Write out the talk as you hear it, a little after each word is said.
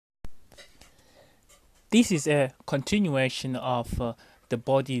This is a continuation of the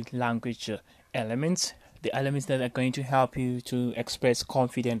body language elements, the elements that are going to help you to express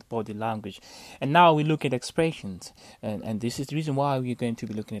confident body language. And now we look at expressions, and this is the reason why we're going to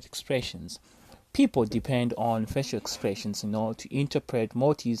be looking at expressions. People depend on facial expressions, to interpret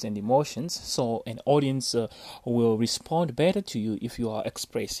motives and emotions, so an audience will respond better to you if you are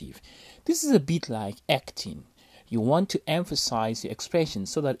expressive. This is a bit like acting. You want to emphasize your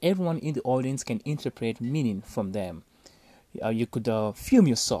expressions so that everyone in the audience can interpret meaning from them. You could film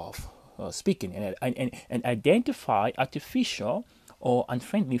yourself speaking and identify artificial or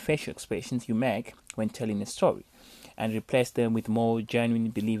unfriendly facial expressions you make when telling a story, and replace them with more genuine,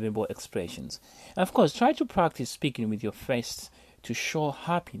 believable expressions. And of course, try to practice speaking with your face to show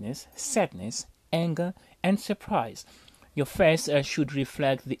happiness, sadness, anger, and surprise. Your face should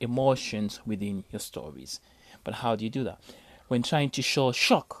reflect the emotions within your stories. But how do you do that? When trying to show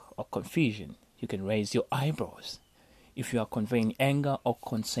shock or confusion, you can raise your eyebrows. If you are conveying anger or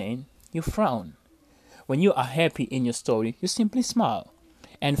concern, you frown. When you are happy in your story, you simply smile.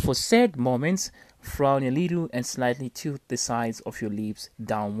 And for sad moments, frown a little and slightly tilt the sides of your lips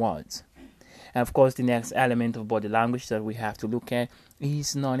downwards. And of course, the next element of body language that we have to look at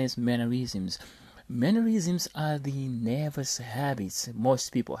is known as mannerisms. Mannerisms are the nervous habits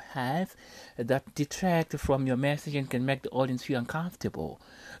most people have that detract from your message and can make the audience feel uncomfortable.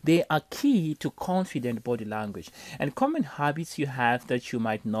 They are key to confident body language. And common habits you have that you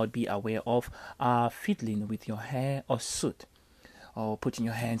might not be aware of are fiddling with your hair or suit, or putting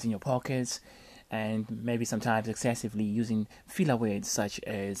your hands in your pockets, and maybe sometimes excessively using filler words such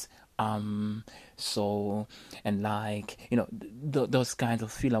as so, and like, those kinds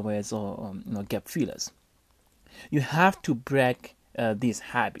of filler words, or gap fillers. You have to break these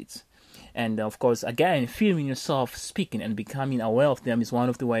habits. And of course, again, filming yourself speaking and becoming aware of them is one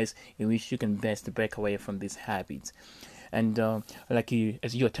of the ways in which you can best break away from these habits. And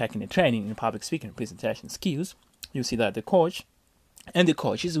as you're taking a training in public speaking and presentation skills, you see that the coach and the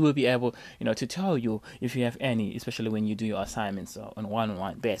coaches will be able, to tell you if you have any, especially when you do your assignments on a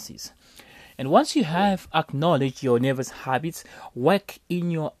one-on-one basis. And once you have acknowledged your nervous habits, work in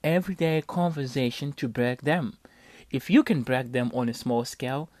your everyday conversation to break them. If you can break them on a small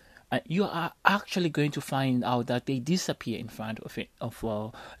scale, you are actually going to find out that they disappear in front of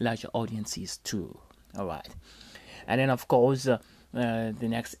larger audiences too. All right. And then, of course, the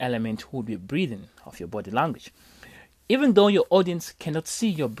next element would be breathing of your body language. Even though your audience cannot see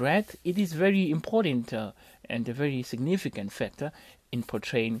your breath, it is very important and a very significant factor in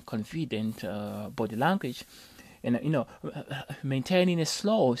portraying confident body language. And maintaining a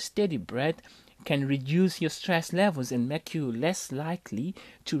slow, steady breath can reduce your stress levels and make you less likely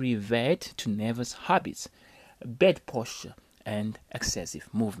to revert to nervous habits, bad posture, and excessive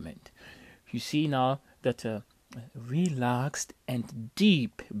movement. You see now that relaxed and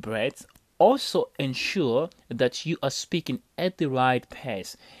deep breaths also ensure that you are speaking at the right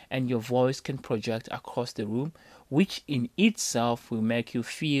pace and your voice can project across the room, which in itself will make you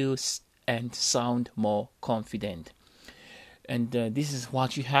feel and sound more confident. And this is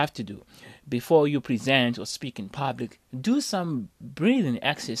what you have to do. Before you present or speak in public, do some breathing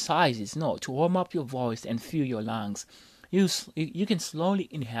exercises to warm up your voice and fill your lungs. You can slowly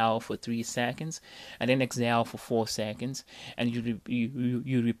inhale for 3 seconds and then exhale for 4 seconds, and you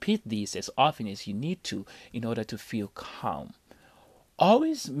repeat this as often as you need to in order to feel calm.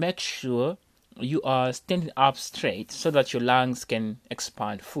 Always make sure you are standing up straight so that your lungs can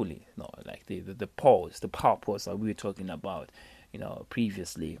expand fully, like the pause, the power pause that we were talking about,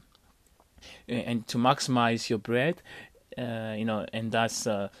 previously. And to maximize your breath, and thus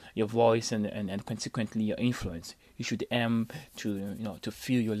your voice and consequently your influence, you should aim to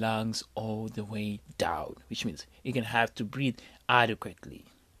fill your lungs all the way down, which means you can have to breathe adequately.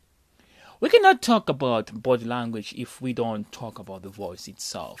 We cannot talk about body language if we don't talk about the voice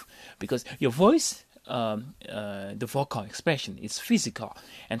itself, because your voice, the vocal expression, is physical,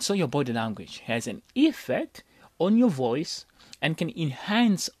 and so your body language has an effect on your voice and can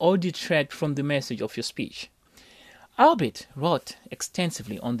enhance or detract from the message of your speech. Albert wrote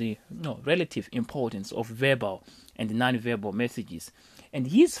extensively on the relative importance of verbal and non-verbal messages, and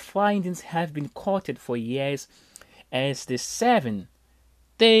his findings have been quoted for years as the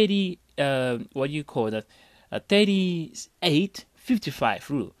 38-55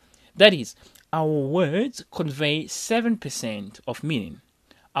 rule. That is, our words convey 7% of meaning,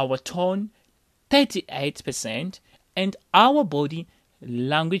 our tone 38%, and our body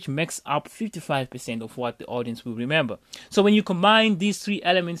language makes up 55% of what the audience will remember. So when you combine these 3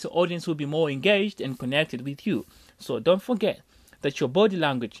 elements, the audience will be more engaged and connected with you. So don't forget that your body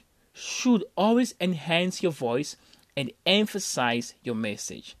language should always enhance your voice and emphasize your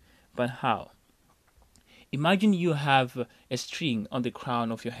message. But how? Imagine you have a string on the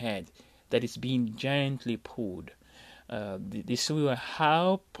crown of your head that is being gently pulled. This will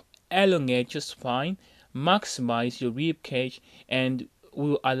help elongate your spine, maximize your rib cage, and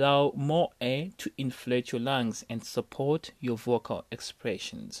will allow more air to inflate your lungs and support your vocal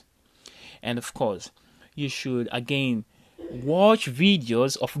expressions. And of course, you should again watch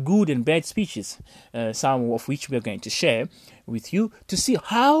videos of good and bad speeches, some of which we are going to share with you, to see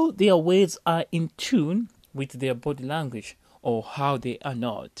how their words are in tune with their body language or how they are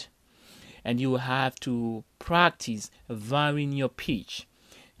not. And you will have to practice varying your pitch.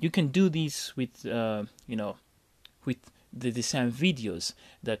 You can do this with, with the same videos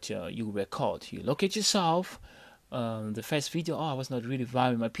that you record. You look at yourself. The first video, I was not really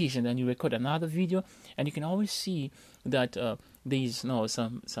varying my pitch, and then you record another video, and you can always see that there is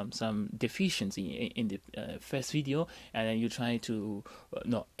some deficiency in the first video, and then you try to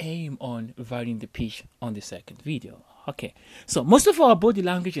aim on varying the pitch on the second video. Okay, so most of our body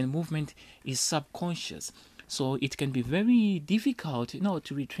language and movement is subconscious, so it can be very difficult, to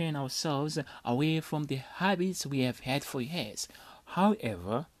retrain ourselves away from the habits we have had for years.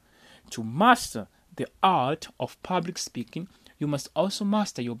 However, to master the art of public speaking, you must also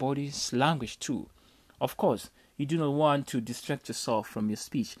master your body's language too. Of course, you do not want to distract yourself from your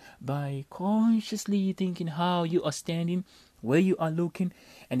speech by consciously thinking how you are standing, where you are looking,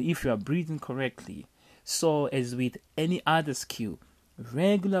 and if you are breathing correctly. So, as with any other skill,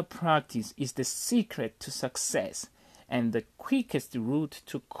 regular practice is the secret to success and the quickest route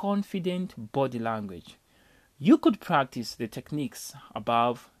to confident body language. You could practice the techniques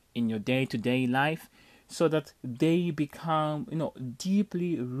above in your day-to-day life so that they become,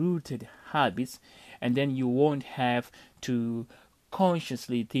 deeply rooted habits, and then you won't have to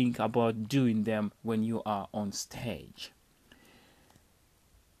consciously think about doing them when you are on stage.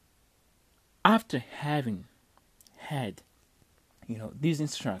 After having had, these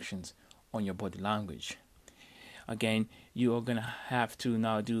instructions on your body language, again, you are going to have to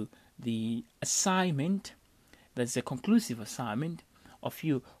now do the assignment. That's a conclusive assignment of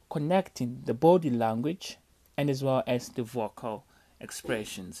you connecting the body language and as well as the vocal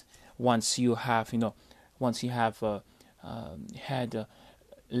expressions. Once you have had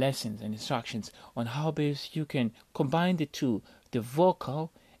lessons and instructions on how best you can combine the two, the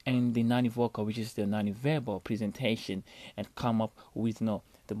vocal and the non-vocal, which is the non-verbal presentation, and come up with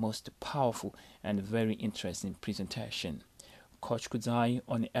the most powerful and very interesting presentation. Coach Kudzai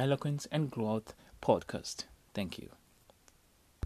on Eloquence and Growth podcast. Thank you.